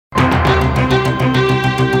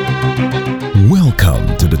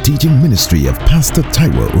Welcome to the teaching ministry of Pastor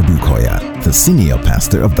Taiwo Odukoya, the senior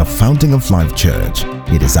pastor of the Fountain of Life Church.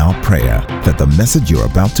 It is our prayer that the message you're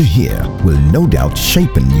about to hear will no doubt shape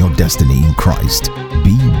your destiny in Christ.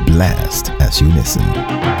 Be blessed as you listen.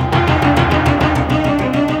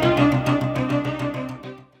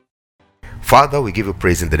 Father, we give you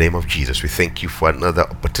praise in the name of Jesus. We thank you for another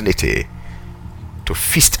opportunity to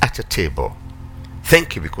feast at your table.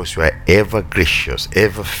 Thank you because you are ever gracious,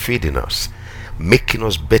 ever feeding us, making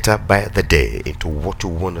us better by the day into what you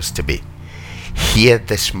want us to be. Here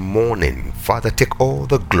this morning, Father, take all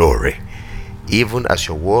the glory, even as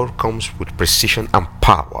your word comes with precision and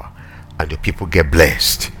power, and your people get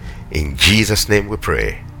blessed. In Jesus' name we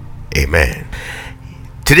pray. Amen.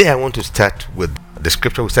 Today I want to start with the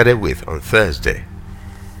scripture we started with on Thursday.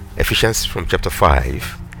 Ephesians from chapter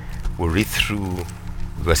 5. We'll read through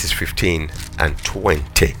verses 15 and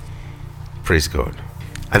 20. Praise God.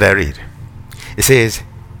 And I read. It says,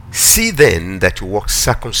 "See then that you walk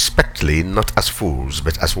circumspectly, not as fools,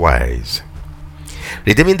 but as wise,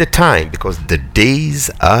 redeeming the time, because the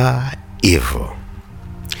days are evil.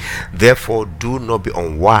 Therefore do not be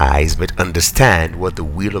unwise, but understand what the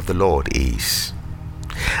will of the Lord is.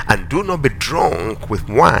 And do not be drunk with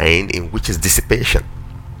wine, in which is dissipation,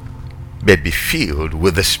 but be filled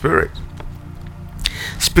with the Spirit,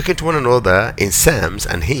 speaking to one another in psalms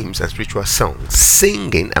and hymns and spiritual songs,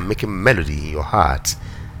 singing and making melody in your hearts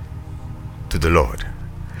to the Lord,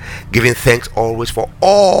 giving thanks always for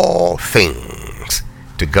all things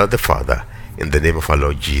to God the Father, in the name of our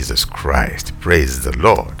Lord Jesus Christ." Praise the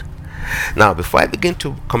Lord. Now, before I begin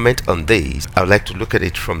to comment on these, I would like to look at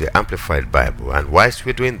it from the Amplified Bible. And whilst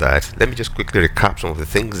we're doing that, let me just quickly recap some of the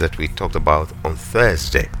things that we talked about on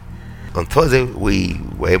Thursday. On Thursday, we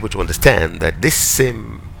were able to understand that this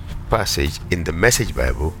same passage in the Message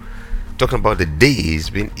Bible, talking about the days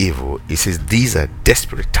being evil, it says these are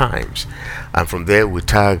desperate times. And from there, we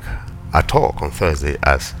tag our talk on Thursday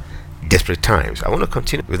as desperate times. I want to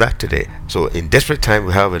continue with that today. So in desperate time,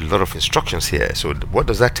 we have a lot of instructions here. So what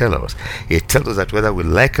does that tell us? It tells us that whether we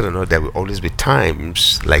like it or not, there will always be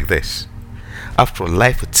times like this. After all,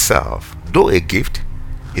 life itself, though a gift,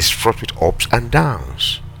 is fraught with ups and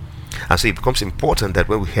downs. And so it becomes important that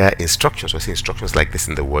when we hear instructions, or see instructions like this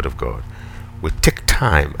in the Word of God, we take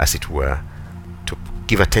time, as it were, to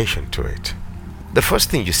give attention to it. The first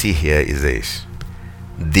thing you see here is this: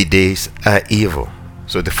 the days are evil.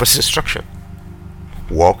 So the first instruction,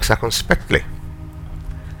 walk circumspectly.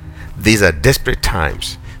 These are desperate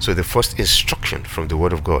times. So the first instruction from the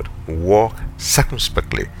Word of God, walk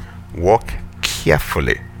circumspectly, walk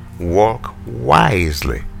carefully, walk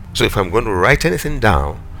wisely. So if I'm going to write anything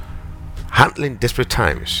down, handling desperate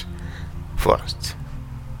times, first,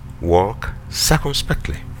 walk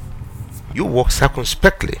circumspectly. You walk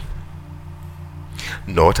circumspectly,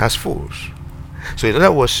 not as fools. So in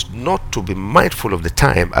other words, not to be mindful of the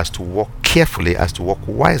time, as to walk carefully, as to walk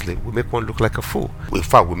wisely, we make one look like a fool. In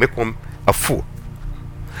fact, we make one a fool.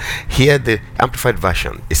 Here, the Amplified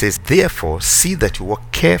Version, it says, "Therefore, see that you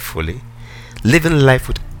walk carefully, living life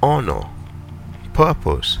with honor,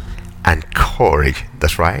 purpose, and courage."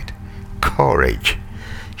 That's right, courage.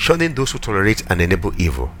 "Shunning those who tolerate and enable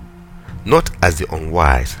evil, not as the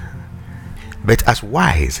unwise, but as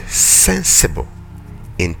wise, sensible,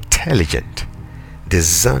 intelligent,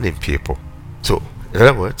 discerning people." So, in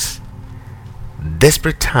other words,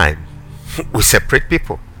 desperate time will separate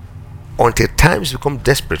people. Until times become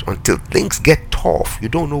desperate, until things get tough, you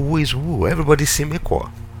don't know who is who. Everybody seems equal.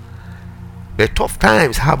 But tough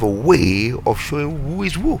times have a way of showing who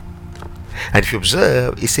is who. And if you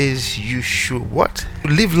observe, it says you should what?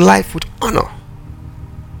 Live life with honor.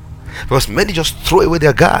 Because many just throw away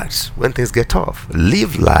their guards when things get tough.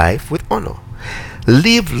 Live life with honor.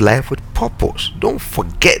 Live life with purpose. Don't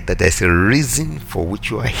forget that there's a reason for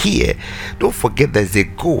which you are here. Don't forget there's a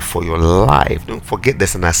goal for your life. Don't forget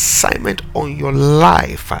there's an assignment on your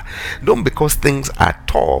life. Don't, because things are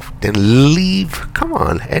tough, then live, come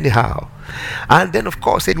on, anyhow. And then, of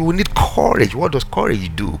course, we need courage. What does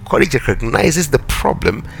courage do? Courage recognizes the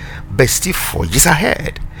problem, but still forges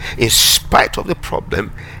ahead. In spite of the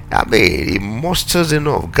problem, he musters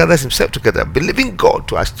enough, gathers himself together, believing God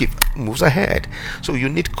to achieve, moves ahead. So you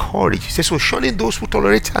need courage. He says, so shunning those who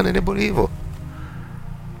tolerate and enable evil.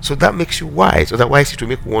 So that makes you wise. Otherwise, it will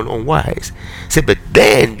make one unwise. Say, but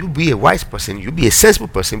then you be a wise person, you be a sensible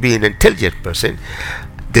person, be an intelligent person,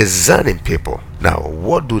 discerning people. Now,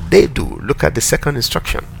 what do they do? Look at the second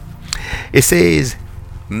instruction. It says,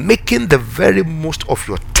 making the very most of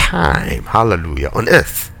your time, hallelujah, on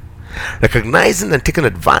earth. recognizing and taking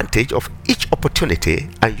advantage of each opportunity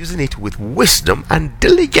and using it with wisdom and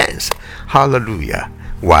diligence. Hallelujah.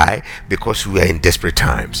 Why? Because we are in desperate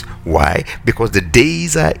times. Why? Because the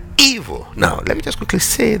days are evil. Now, let me just quickly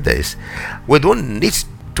say this. We don't need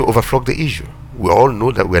to overflog the issue. We all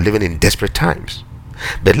know that we are living in desperate times.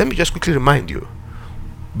 But let me just quickly remind you,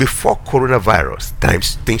 before coronavirus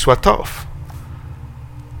times, things were tough.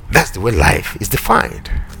 That's the way life is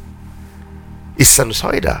defined. It's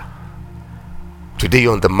sinusoidal. Today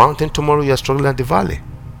you're on the mountain, tomorrow you're struggling at the valley.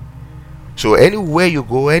 So anywhere you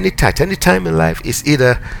go, any time in life, is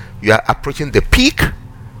either you are approaching the peak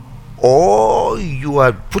or you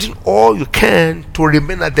are putting all you can to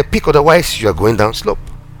remain at the peak, otherwise you are going down slope.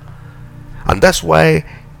 And that's why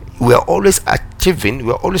we are always achieving,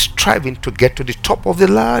 we are always striving to get to the top of the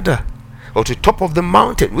ladder or to the top of the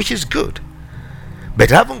mountain, which is good. But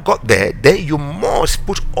having got there, then you must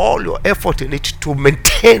put all your effort in it to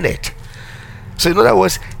maintain it. So in other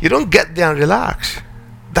words, you don't get there and relax.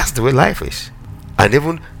 That's the way life is. And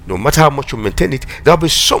even no matter how much you maintain it, there'll be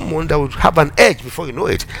someone that will have an edge before you know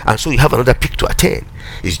it, and so you have another peak to attain.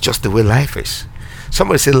 It's just the way life is.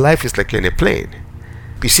 Somebody said life is like you're in a plane.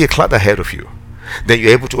 You see a cloud ahead of you, then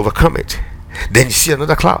you're able to overcome it. Then you see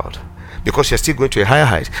another cloud, because you're still going to a higher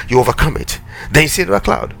height, you overcome it. Then you see another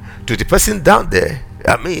cloud. To the person down there,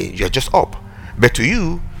 you're just up. But to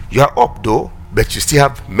you, you are up though, but you still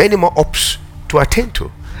have many more ups to attain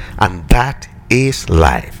to. And that is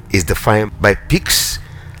life. Is defined by peaks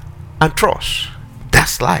and troughs.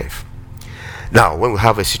 That's life. Now, when we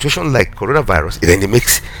have a situation like coronavirus, then it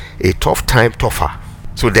makes a tough time tougher.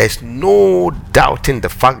 So there's no doubting the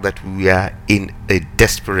fact that we are in a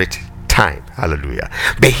desperate time. Hallelujah.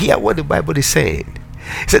 But hear what the Bible is saying.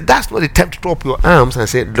 It said that's not the time to throw up your arms and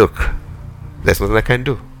say, look, there's nothing I can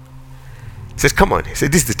do. He says, come on. He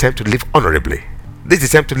said, this is the time to live honorably. This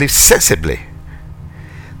is the time to live sensibly.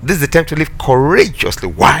 This is the time to live courageously.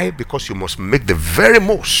 Why? Because you must make the very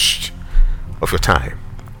most of your time.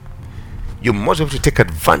 You must be able to take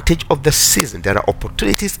advantage of the season. There are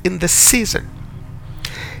opportunities in the season.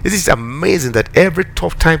 It is amazing that every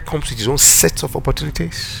tough time comes with its own sets of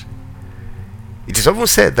opportunities. It is often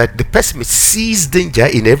said that the pessimist sees danger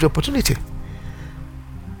in every opportunity,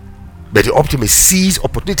 but the optimist sees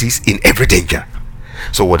opportunities in every danger.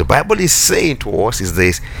 So what the Bible is saying to us is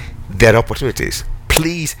this: there are opportunities.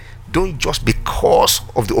 Please don't just because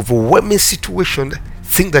of the overwhelming situation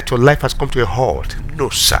think that your life has come to a halt. No,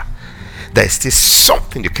 sir. There is still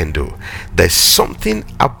something you can do. There is something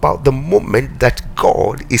about the moment that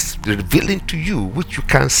God is revealing to you which you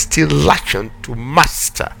can still latch on to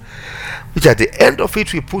master, which at the end of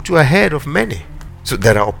it will put you ahead of many. So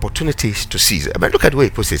there are opportunities to seize. Look at the way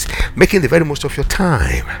it puts it: making the very most of your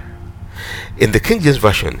time. In the King James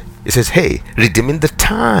Version, it says, hey, redeeming the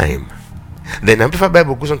time. The Amplified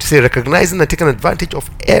Bible goes on to say, recognizing and taking advantage of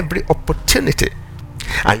every opportunity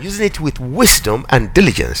and using it with wisdom and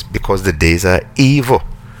diligence, because the days are evil.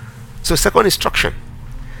 So second instruction,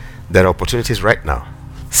 there are opportunities right now.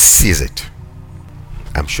 Seize it.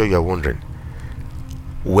 I'm sure you are wondering,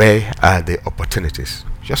 where are the opportunities?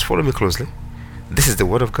 Just follow me closely. This is the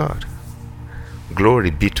word of God.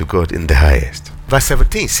 Glory be to God in the highest. Verse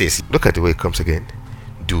 17 says, look at the way it comes again.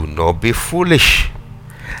 Do not be foolish.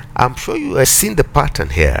 I'm sure you have seen the pattern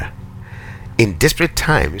here. In desperate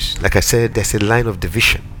times, like I said, there's a line of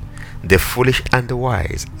division. The foolish and the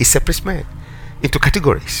wise. It separates men into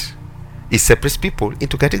categories. It separates people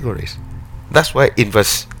into categories. That's why in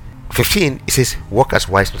verse 15 it says, walk as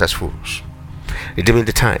wise, not as fools, redeeming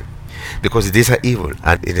the time, because the days are evil.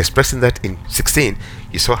 And in expressing that in 16,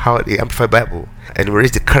 you saw how the Amplified Bible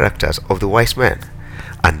enumerates the characters of the wise man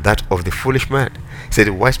and that of the foolish man. It said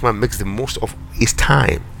the wise man makes the most of his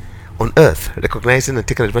time on earth, recognizing and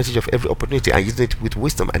taking advantage of every opportunity and using it with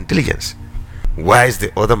wisdom and diligence. Wise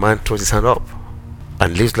the other man throws his hand up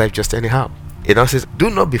and lives life just anyhow. It now says, do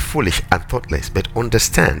not be foolish and thoughtless, but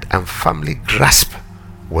understand and firmly grasp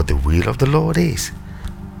what the will of the Lord is.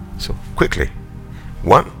 So quickly,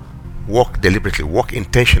 1, walk deliberately, walk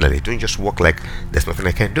intentionally. Don't just walk like there's nothing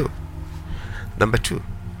I can do. Number 2,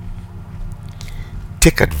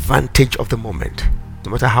 take advantage of the moment.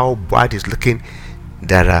 No matter how bad it's looking,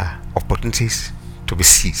 there are opportunities to be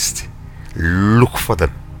seized. Look for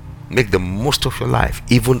them. Make the most of your life,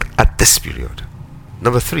 even at this period.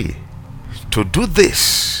 Number 3, to do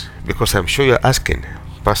this, because I'm sure you're asking,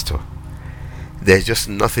 Pastor, there's just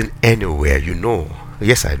nothing anywhere. You know.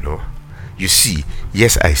 Yes, I know. You see.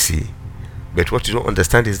 Yes, I see. But what you don't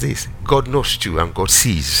understand is this: God knows too, and God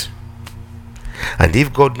sees. And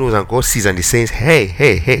if God knows and God sees and He says,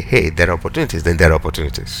 hey, there are opportunities, then there are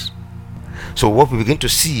opportunities. So what we begin to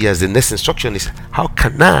see as the next instruction is, how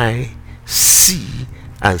can I see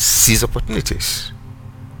and seize opportunities?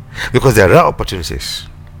 Because there are opportunities.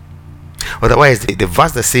 Otherwise, the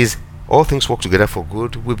verse that says all things work together for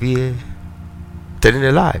good will be telling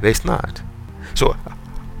a lie, but it's not. So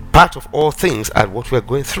part of all things are what we're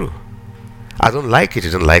going through. I don't like it,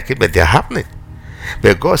 you don't like it, but they're happening.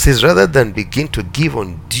 But God says, rather than begin to give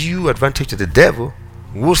undue advantage to the devil,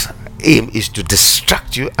 whose aim is to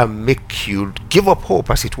distract you and make you give up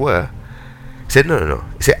hope, as it were, he said, no.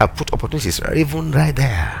 He said, I put opportunities even right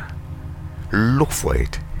there. Look for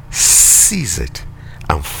it, seize it,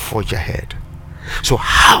 and forge ahead. So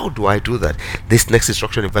how do I do that? This next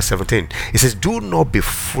instruction in verse 17, it says, do not be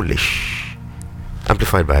foolish.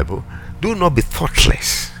 Amplified Bible. Do not be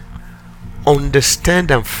thoughtless. Understand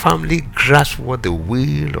and firmly grasp what the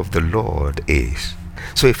will of the Lord is.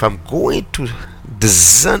 So if I'm going to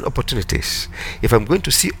discern opportunities, if I'm going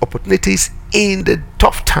to see opportunities in the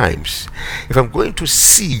tough times, if I'm going to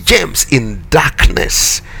see gems in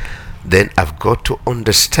darkness, then I've got to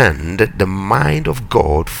understand the mind of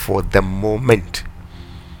God for the moment.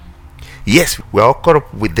 Yes, we're all caught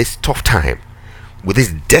up with this tough time, with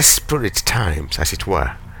these desperate times, as it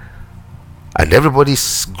were. And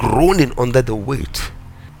everybody's groaning under the weight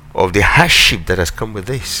of the hardship that has come with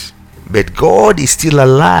this. But God is still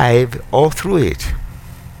alive all through it.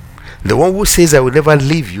 The one who says, I will never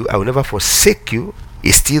leave you, I will never forsake you,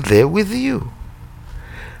 is still there with you.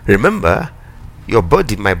 Remember, your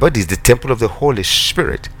body, my body, is the temple of the Holy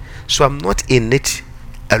Spirit. So I'm not in it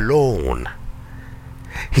alone.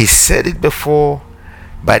 He said it before.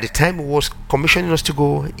 By the time he was commissioning us to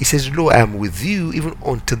go, he says, lo, I am with you even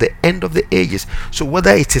until the end of the ages. So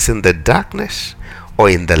whether it is in the darkness or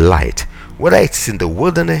in the light, whether it is in the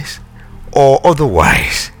wilderness or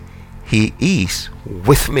otherwise, he is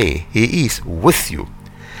with me. He is with you.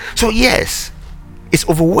 So yes, it's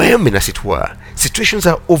overwhelming, as it were. Situations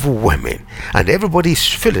are overwhelming and everybody is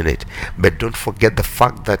feeling it. But don't forget the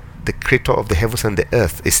fact that the creator of the heavens and the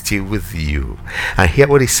earth is still with you. And hear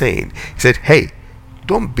what he's saying. He said, hey,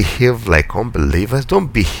 don't behave like unbelievers.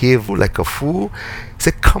 Don't behave like a fool.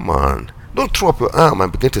 Say, come on. Don't throw up your arm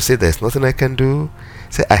and begin to say there's nothing I can do.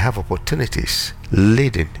 Say, I have opportunities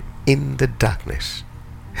leading in the darkness.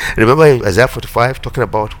 Remember in Isaiah 45 talking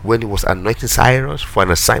about when he was anointing Cyrus for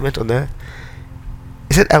an assignment on earth?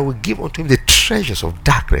 He said, I will give unto him the treasures of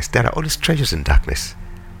darkness. There are always treasures in darkness.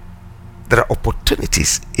 There are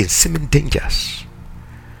opportunities in seeming dangers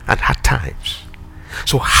and hard times.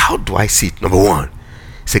 So how do I see it? Number one,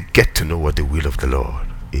 say, get to know what the will of the Lord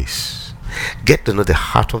is. Get to know the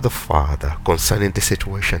heart of the Father concerning the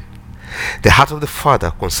situation. The heart of the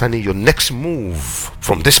Father concerning your next move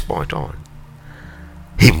from this point on.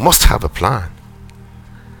 He must have a plan.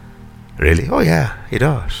 Really? Oh yeah, he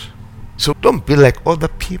does. So don't be like other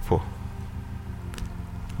people.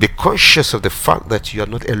 Be conscious of the fact that you are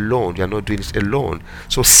not alone. You are not doing it alone.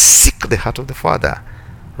 So seek the heart of the Father.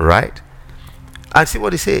 Right? And see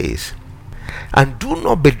what he says. And do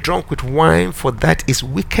not be drunk with wine, for that is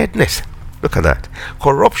wickedness. Look at that.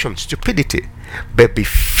 Corruption, stupidity. But be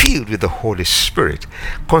filled with the Holy Spirit,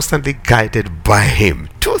 constantly guided by him.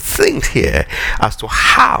 Two things here as to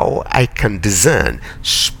how I can discern,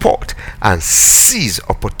 spot, and seize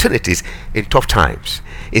opportunities in tough times,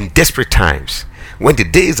 in desperate times, when the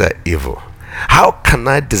days are evil. How can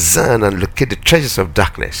I discern and locate the treasures of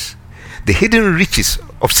darkness, the hidden riches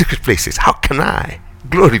of secret places? How can I?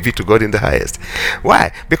 Glory be to God in the highest.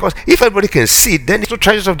 Why? Because if everybody can see it, then it's no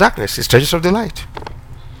treasures of darkness, it's treasures of the light.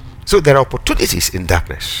 So there are opportunities in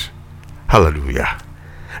darkness. Hallelujah.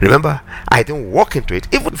 Remember, I didn't walk into it.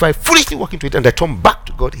 Even if I foolishly walk into it and I turn back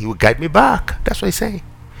to God, he will guide me back. That's what he's saying.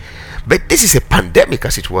 But this is a pandemic,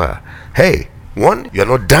 as it were. Hey, one, you are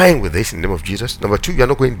not dying with this in the name of Jesus. Number two, you are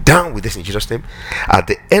not going down with this in Jesus' name. At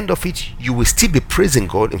the end of it, you will still be praising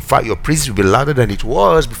God. In fact, your praise will be louder than it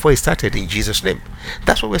was before it started in Jesus' name.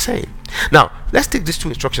 That's what we're saying. Now, let's take these two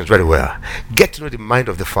instructions very well. Get to know the mind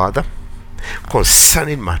of the Father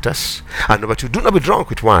concerning matters. And number two, do not be drunk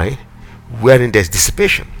with wine, wherein there's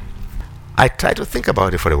dissipation. I try to think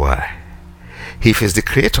about it for a while. If he's the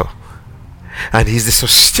creator and he's the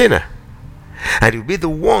sustainer, and he'll be the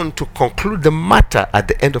one to conclude the matter at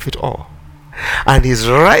the end of it all, and he's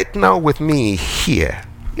right now with me here,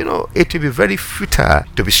 you know, it will be very futile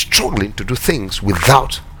to be struggling to do things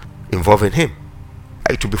without involving him.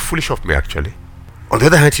 It will be foolish of me, actually. On the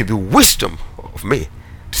other hand, it will be wisdom of me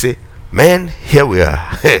to say, man, here we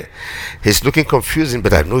are. It's looking confusing,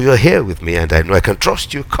 but I know you're here with me, and I know I can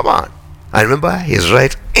trust you. Come on. And remember, he's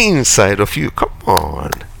right inside of you. Come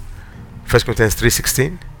on. 1 Corinthians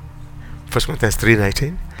 3:16, 1 Corinthians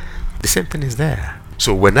 3:19. The same thing is there.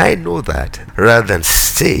 So when I know that, rather than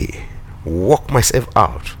stay, walk myself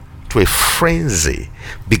out to a frenzy,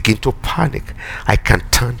 begin to panic, I can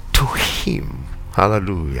turn to him.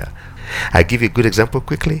 Hallelujah. I give you a good example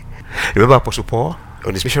quickly. Remember Apostle Paul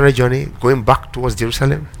on his missionary journey, going back towards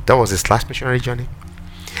Jerusalem? That was his last missionary journey.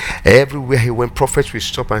 Everywhere he went, prophets would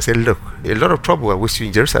stop and say, look, a lot of trouble awaits you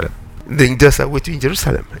in Jerusalem. The angels are waiting in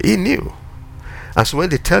Jerusalem. He knew. And so when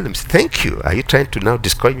they tell him, thank you, are you trying to now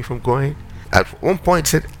discourage me from going? At one point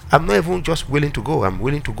he said, I'm not even just willing to go, I'm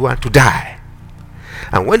willing to go and to die.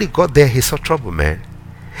 And when he got there, he saw trouble, man.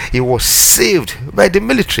 He was saved by the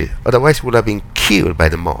military, otherwise he would have been killed by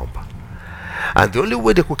the mob. And the only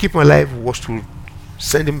way they could keep him alive was to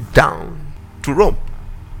send him down to Rome,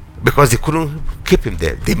 because they couldn't keep him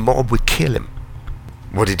there. The mob would kill him.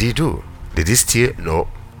 What did he do? Did he steal? No.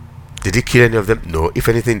 Did he kill any of them? No. If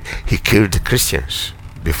anything, he killed the Christians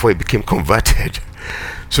before he became converted.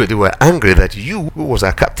 So they were angry that you, who was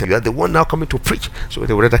our captain, you are the one now coming to preach. So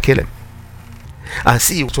they would rather kill him. And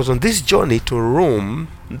see, it was on this journey to Rome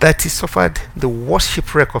that he suffered the worst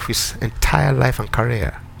shipwreck of his entire life and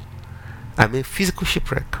career. I mean, physical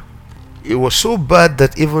shipwreck. It was so bad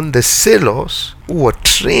that even the sailors, who were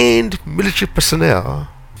trained military personnel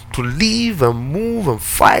to live and move and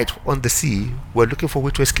fight on the sea, were looking for a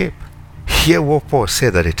way to escape. Hear what Paul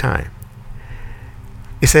said at the time.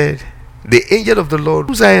 He said, the angel of the Lord,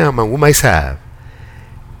 whose I am and whom I serve,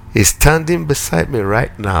 is standing beside me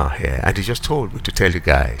right now here, and he just told me to tell you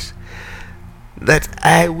guys that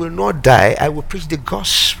I will not die. I will preach the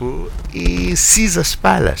gospel in Caesar's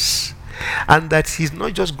palace, and that he's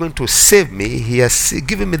not just going to save me, he has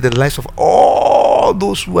given me the lives of all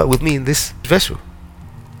those who are with me in this vessel.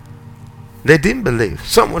 They didn't believe.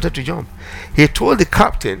 Some wanted to jump. He told the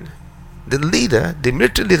captain, the leader, the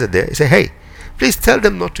military leader there, he said, hey, please tell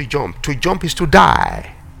them not to jump. To jump is to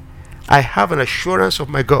die. I have an assurance of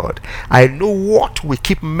my God. I know what will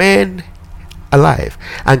keep men alive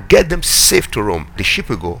and get them safe to Rome. The ship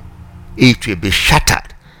will go. It will be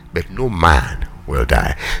shattered, but no man will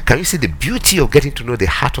die. Can you see the beauty of getting to know the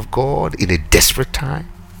heart of God in a desperate time?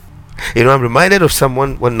 You know, I'm reminded of Psalm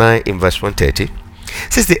 119 in verse 130.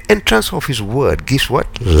 It says the entrance of his word gives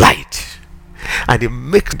what? Light. And it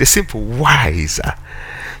makes the simple wiser.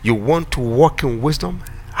 You want to walk in wisdom?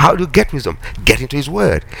 How do you get wisdom? Get into his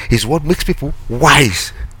word. His word makes people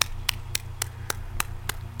wise.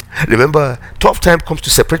 Remember, tough time comes to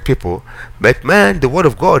separate people, but man, the word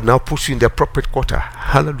of God now puts you in the appropriate quarter.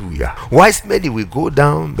 Hallelujah. Wise men will go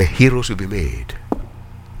down, but heroes will be made.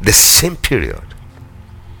 The same period.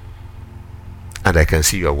 And I can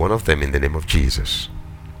see you are one of them in the name of Jesus.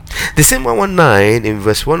 The same 119 in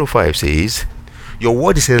verse 105 says, your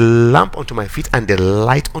word is a lamp unto my feet and a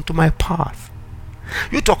light unto my path.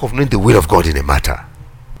 You talk of knowing the will of God in a matter.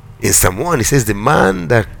 In Psalm 1 it says, the man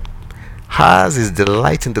that has his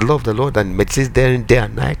delight in the law of the Lord and meditates therein day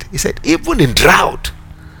and night, he said, even in drought,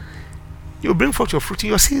 you'll bring forth your fruit in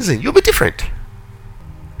your season. You'll be different.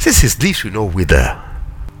 Since his leaves will not wither,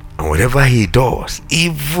 and whatever he does,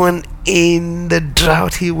 even in the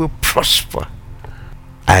drought, he will prosper.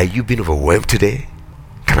 Are you being overwhelmed today?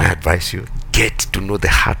 Can I advise you? Get to know the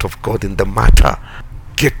heart of God in the matter.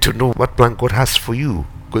 Get to know what plan God has for you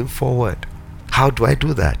going forward. How do I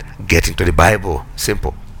do that? Get into the Bible.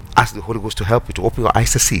 Simple. Ask the Holy Ghost to help you to open your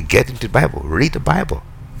eyes to see. Get into the Bible. Read the Bible.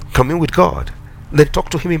 Commune with God. Then talk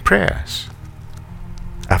to him in prayers.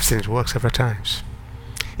 I've seen it work several times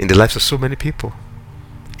in the lives of so many people.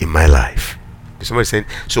 In my life. Somebody saying,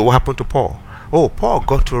 so what happened to Paul? Oh, Paul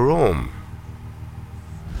got to Rome.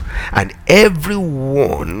 And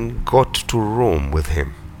everyone got to Rome with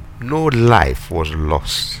him. No life was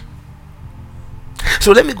lost.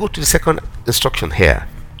 So let me go to the second instruction here.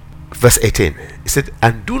 Verse 18. It said,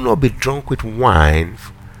 and do not be drunk with wine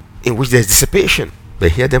in which there is dissipation.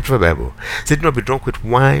 But here the Amplified Bible. It said, do not be drunk with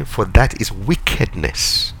wine, for that is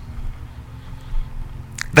wickedness.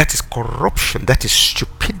 That is corruption. That is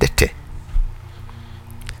stupidity. It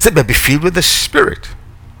said, but be filled with the Spirit.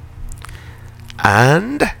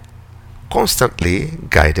 And constantly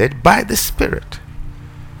guided by the Spirit.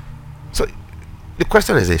 So the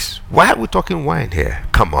question is this: why are we talking wine here?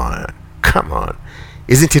 Come on.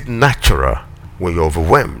 Isn't it natural when you're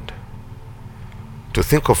overwhelmed to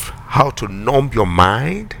think of how to numb your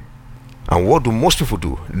mind? And what do most people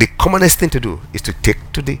do? The commonest thing to do is to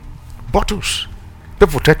take to the bottles.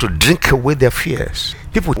 People try to drink away their fears.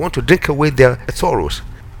 People want to drink away their sorrows.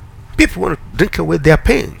 People want to drink away their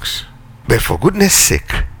pains. But for goodness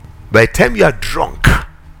sake, by the time you are drunk,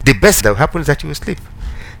 the best that will happen is that you will sleep.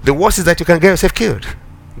 The worst is that you can get yourself killed.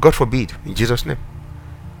 God forbid, in Jesus' name.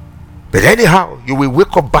 But anyhow, you will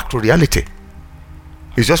wake up back to reality.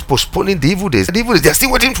 It's just postponing the evil days. The evil days, they're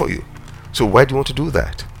still waiting for you. So why do you want to do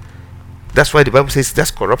that? That's why the Bible says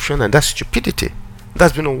that's corruption and that's stupidity.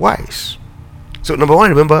 That's being unwise. So number one,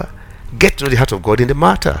 remember, get to know the heart of God in the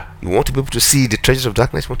matter. You want to be able to see the treasures of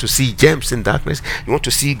darkness. You want to see gems in darkness. You want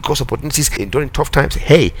to see God's opportunities during tough times.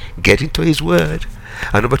 Hey, get into His Word.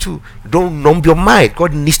 And number two, don't numb your mind.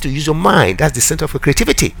 God needs to use your mind. That's the center of your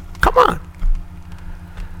creativity. Come on.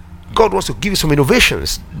 God wants to give you some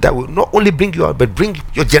innovations that will not only bring you out, but bring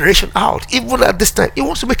your generation out. Even at this time, He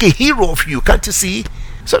wants to make a hero of you. Can't you see?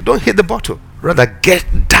 So don't hit the bottle. Rather,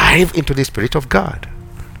 dive into the Spirit of God.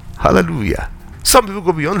 Hallelujah. Some people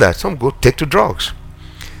go beyond that. Some go take to drugs.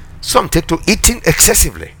 Some take to eating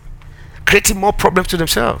excessively, creating more problems to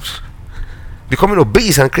themselves, becoming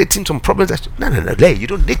obese and creating some problems. No, you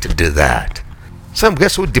don't need to do that. Some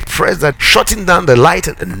get so depressed that shutting down the light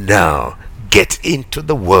and no. Get into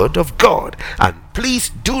the Word of God, and please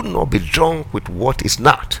do not be drunk with what is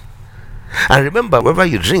not. And remember, whatever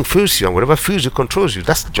you drink fills you, and whatever fills you controls you.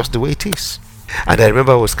 That's just the way it is. And I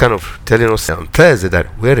remember I was kind of telling us on Thursday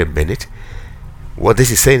that, wait a minute, what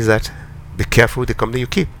this is saying is that be careful with the company you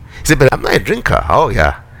keep. He said, but I'm not a drinker. Oh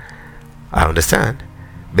yeah, I understand.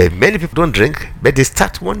 But many people don't drink, but they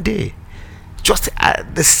start one day. Just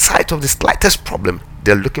at the sight of the slightest problem,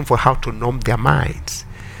 they're looking for how to numb their minds.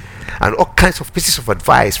 And all kinds of pieces of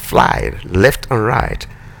advice fly left and right.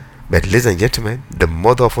 But ladies and gentlemen, the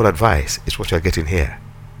mother of all advice is what you are getting here.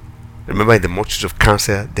 Remember, in the multitude of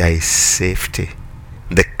counsel, there is safety.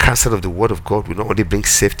 The counsel of the Word of God will not only bring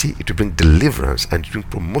safety, it will bring deliverance and bring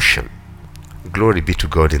promotion. Glory be to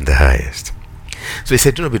God in the highest. So He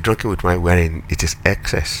said, do not be drunken with wine wherein it is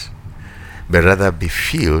excess, but rather be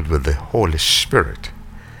filled with the Holy Spirit,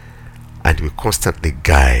 and He will constantly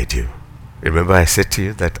guide you. Remember, I said to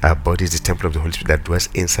you that our body is the temple of the Holy Spirit that dwells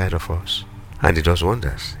inside of us. And He does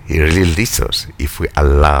wonders. He really leads us if we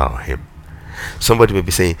allow Him. Somebody may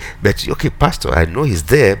be saying, but okay, Pastor, I know He's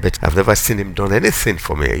there, but I've never seen Him done anything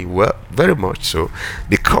for me. Well, very much so,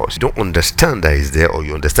 because you don't understand that He's there, or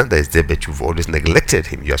you understand that He's there, but you've always neglected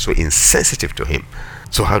Him. You are so insensitive to Him.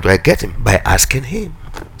 So how do I get Him? By asking Him.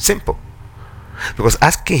 Simple. Because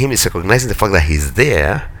asking Him is recognizing the fact that He's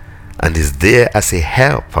there, and is there as a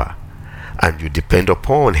helper. And you depend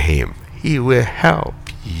upon Him. He will help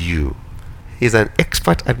you. He's an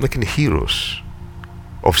expert at making heroes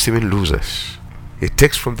of seeming losers. He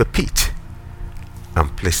takes from the pit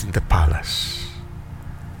and places in the palace.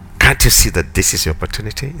 Can't you see that this is your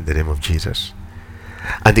opportunity in the name of Jesus?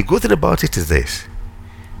 And the good thing about it is this: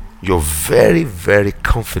 your very, very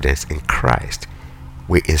confidence in Christ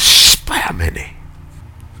will inspire many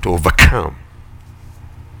to overcome,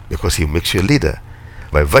 because He makes you a leader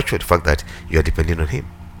by virtue of the fact that you are depending on Him.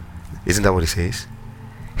 Isn't that what He says?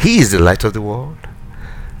 He is the light of the world.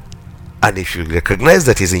 And if you recognize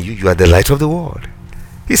that He's in you, you are the light of the world.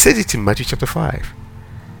 He said it in Matthew chapter 5.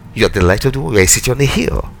 You are the light of the world. You are a city on a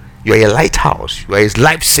hill. You are a lighthouse. You are His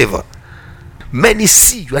lifesaver. Many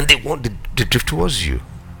see you and they want to drift towards you.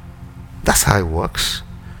 That's how it works.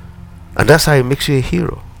 And that's how He makes you a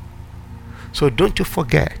hero. So don't you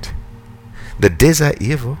forget, the days are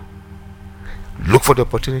evil. Look for the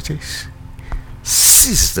opportunities.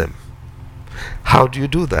 Seize them. How do you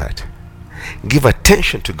do that? Give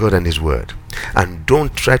attention to God and His Word. And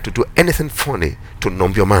don't try to do anything funny to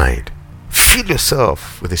numb your mind. Fill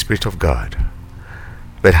yourself with the Spirit of God.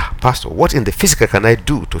 But Pastor, what in the physical can I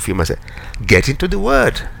do to fill myself? Get into the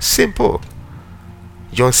Word. Simple.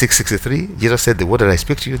 John 6:63, Jesus said, the word that I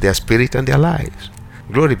speak to you, they are spirit and they are lives.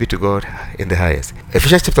 Glory be to God in the highest.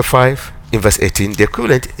 Ephesians chapter 5 in verse 18, the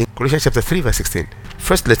equivalent in Colossians chapter 3 verse 16.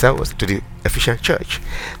 First letter was to the Ephesian church.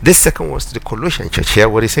 This second was to the Colossian church. Here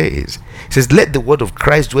what it says. It says, let the word of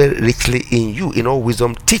Christ dwell richly in you in all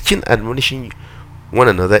wisdom, teaching, admonishing one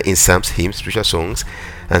another in psalms, hymns, spiritual songs,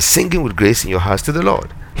 and singing with grace in your hearts to the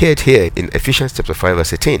Lord. Hear it here in Ephesians chapter 5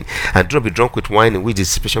 verse 18. And do not be drunk with wine in which is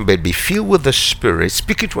dissipation, but be filled with the Spirit,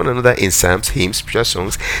 speaking to one another in psalms, hymns, spiritual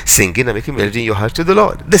songs, singing and making melody in your heart to the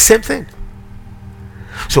Lord. The same thing.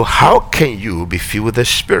 So how can you be filled with the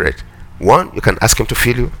Spirit? One, you can ask Him to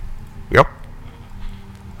fill you. Yep.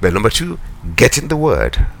 But number two, get in the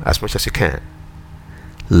Word as much as you can.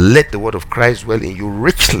 Let the word of Christ dwell in you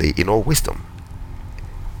richly in all wisdom.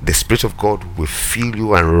 The Spirit of God will fill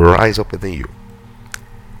you and rise up within you.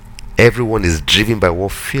 Everyone is driven by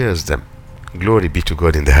what fears them. Glory be to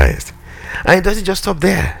God in the highest. And it doesn't just stop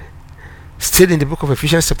there. Still in the book of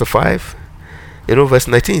Ephesians chapter 5, verse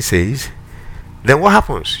 19 says, then what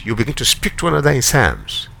happens? You begin to speak to one another in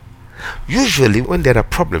psalms. Usually when there are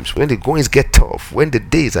problems, when the goings get tough, when the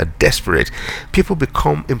days are desperate, people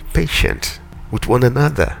become impatient with one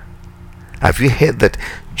another. Have you heard that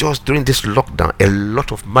just during this lockdown, a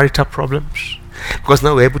lot of marital problems? Because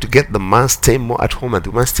now we're able to get the man staying more at home and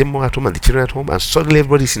the woman staying more at home and the children at home, and suddenly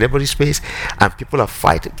everybody's in everybody's space and people are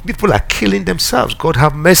fighting. People are killing themselves. God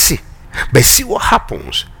have mercy. But see what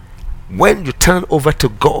happens when you turn over to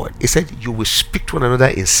God. He said you will speak to one another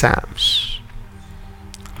in psalms.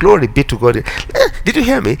 Glory be to God. Did you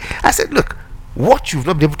hear me? I said, look, what you've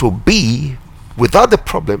not been able to be without the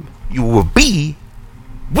problem, you will be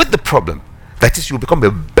with the problem. That is, you will become a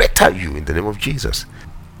better you in the name of Jesus.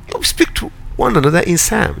 You will speak to one another in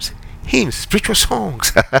psalms, hymns, spiritual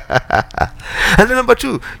songs. And then number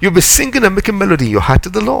 2, you'll be singing and making melody in your heart to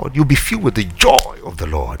the Lord. You'll be filled with the joy of the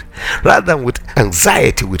Lord, rather than with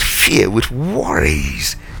anxiety, with fear, with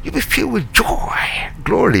worries. You'll be filled with joy.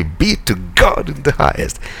 Glory be to God in the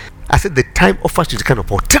highest. I said the time offers you the kind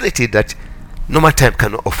of opportunity that normal time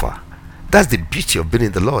cannot offer. That's the beauty of being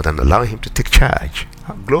in the Lord and allowing Him to take charge.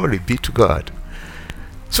 Glory be to God.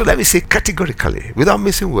 So let me say categorically, without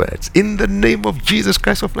missing words, in the name of Jesus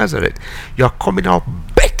Christ of Nazareth, you are coming out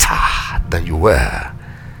better than you were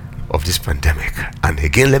of this pandemic. And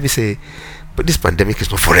again, let me say, but this pandemic is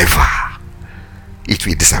not forever. It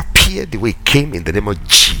will disappear the way it came in the name of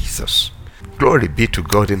Jesus. Glory be to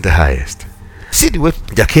God in the highest. See the way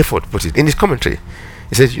Jack Hayford put it in his commentary.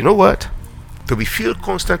 He says, you know what? To be filled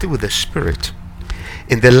constantly with the Spirit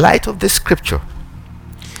in the light of this scripture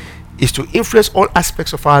is to influence all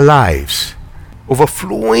aspects of our lives,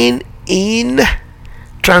 overflowing in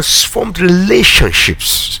transformed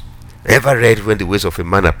relationships. Ever read when the ways of a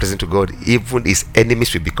man are pleasant to God, even his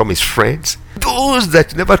enemies will become his friends? Those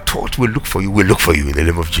that you never thought will look for you will look for you in the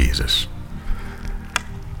name of Jesus.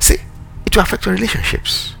 See, it will affect your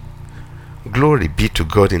relationships. Glory be to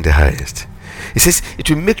God in the highest. It says it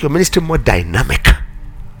will make your ministry more dynamic.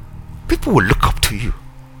 People will look up to you.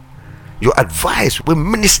 Your advice will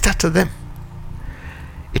minister to them.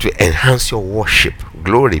 It will enhance your worship.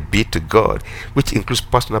 Glory be to God, which includes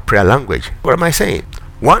personal prayer language. What am I saying?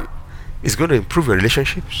 1, it's going to improve your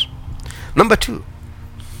relationships. Number 2,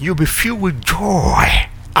 you'll be filled with joy.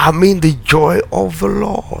 I mean the joy of the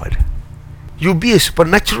Lord. You'll be a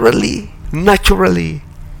supernaturally, naturally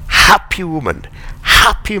happy woman,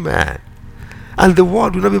 happy man. And the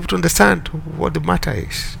world will not be able to understand what the matter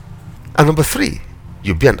is. And number 3,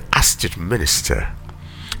 you'll be an astute minister,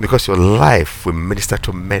 because your life will minister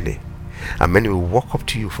to many, and many will walk up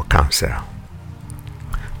to you for counsel.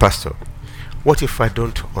 Pastor, what if I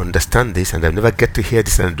don't understand this and I never get to hear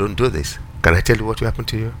this and I don't do this? Can I tell you what will happen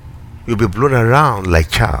to you? You'll be blown around like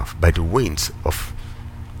chaff by the winds of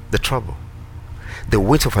the trouble. The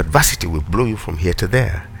winds of adversity will blow you from here to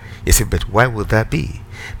there. You say, but why would that be?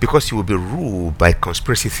 Because you will be ruled by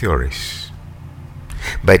conspiracy theories,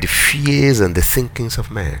 by the fears and the thinkings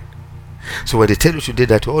of man. So when they tell you today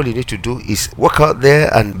that all you need to do is walk out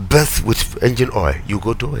there and birth with engine oil, you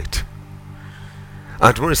go do it.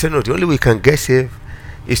 And tomorrow they say, no, the only way you can get saved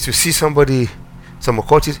is to see somebody, some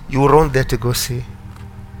occultist, you run there to go see.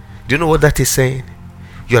 Do you know what that is saying?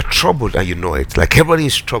 You are troubled and you know it. Like everybody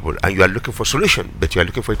is troubled and you are looking for solution, but you are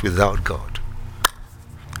looking for it without God.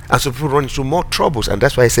 And so people run into more troubles, and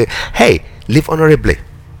that's why I say, hey, live honorably.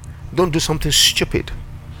 Don't do something stupid.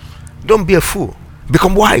 Don't be a fool.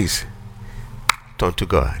 Become wise. Turn to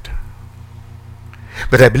God.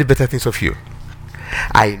 But I believe better things of you.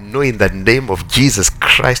 I know in the name of Jesus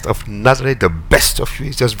Christ of Nazareth, the best of you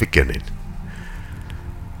is just beginning.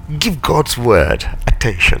 Give God's word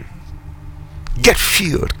attention. Get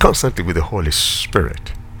filled constantly with the Holy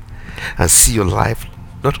Spirit, and see your life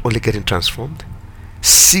not only getting transformed,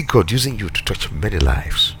 see God using you to touch many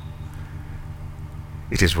lives.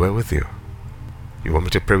 It is well with you. You want me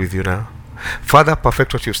to pray with you now? Father,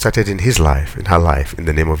 perfect what you've started in his life, in her life, in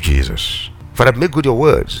the name of Jesus. Father, make good your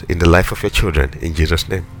words in the life of your children, in Jesus'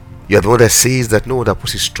 name. You are the one that says that no one that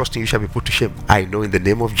puts his trust in you shall be put to shame. I know in the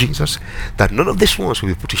name of Jesus that none of these ones will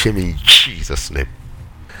be put to shame, in Jesus' name.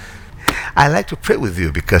 I like to pray with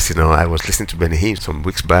you because, I was listening to Benny Hinn some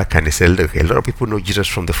weeks back, and he said, look, a lot of people know Jesus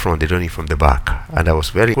from the front, they don't know him from the back. And I was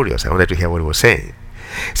very curious. I wanted to hear what he was saying.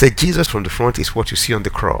 He said, Jesus from the front is what you see on the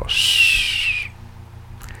cross,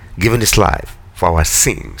 giving his life for our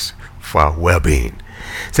sins, for our well-being.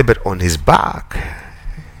 He said, but on his back,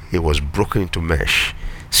 he was broken into mesh,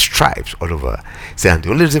 stripes all over. He said, and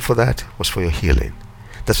the only reason for that was for your healing.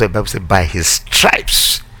 That's why the Bible said, by his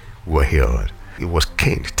stripes we were healed. He was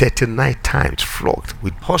caned 39 times, flogged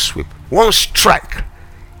with horsewhip. One strike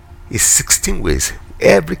is 16 ways.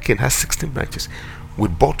 Every cane has 16 branches.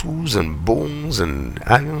 with bottles and bones and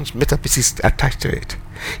irons, metal pieces attached to it.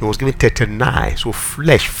 He was given tetanus, so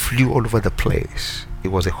flesh flew all over the place. It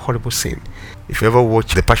was a horrible scene. If you ever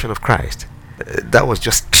watch The Passion of Christ, that was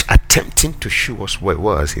just attempting to show us what it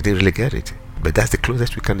was. He didn't really get it, but that's the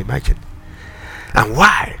closest we can imagine. And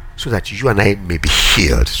why? So that you and I may be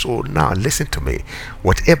healed. So now listen to me.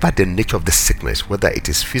 Whatever the nature of the sickness, whether it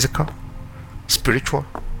is physical, spiritual,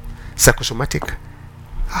 psychosomatic,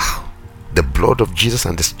 the blood of Jesus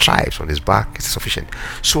and the stripes on his back is sufficient.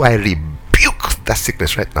 So I rebuke that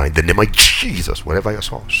sickness right now in the name of Jesus, whatever your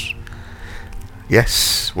source.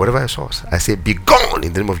 Yes, whatever your source. I say, be gone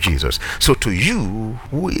in the name of Jesus. So to you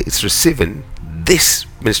who is receiving this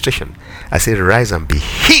ministration, I say, rise and be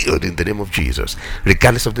healed in the name of Jesus,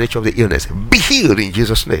 regardless of the nature of the illness. Be healed in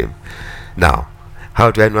Jesus' name. Now,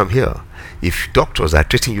 how do I know I'm here? If doctors are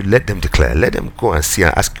treating you, let them declare. Let them go and see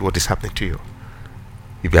and ask you what is happening to you.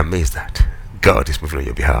 You'll be amazed that God is moving on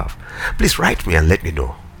your behalf. Please write me and let me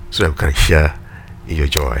know so that we can share in your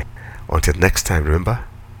joy. Until next time, remember,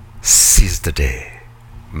 seize the day.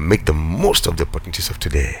 Make the most of the opportunities of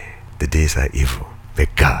today. The days are evil,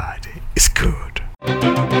 but God is good.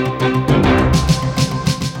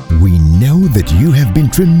 We know that you have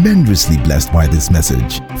been tremendously blessed by this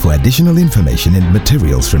message. For additional information and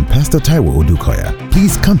materials from Pastor Taiwo Odukoya,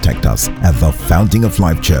 please contact us at the Fountain of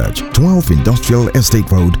Life Church, 12 Industrial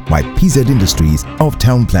Estate Road by PZ Industries of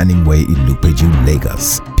Town Planning Way in Lupeju,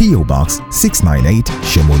 Lagos. P.O. Box 698,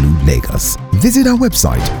 Shomolu, Lagos. Visit our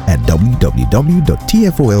website at www.tfolc.org.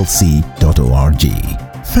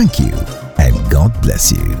 Thank you and God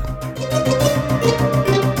bless you.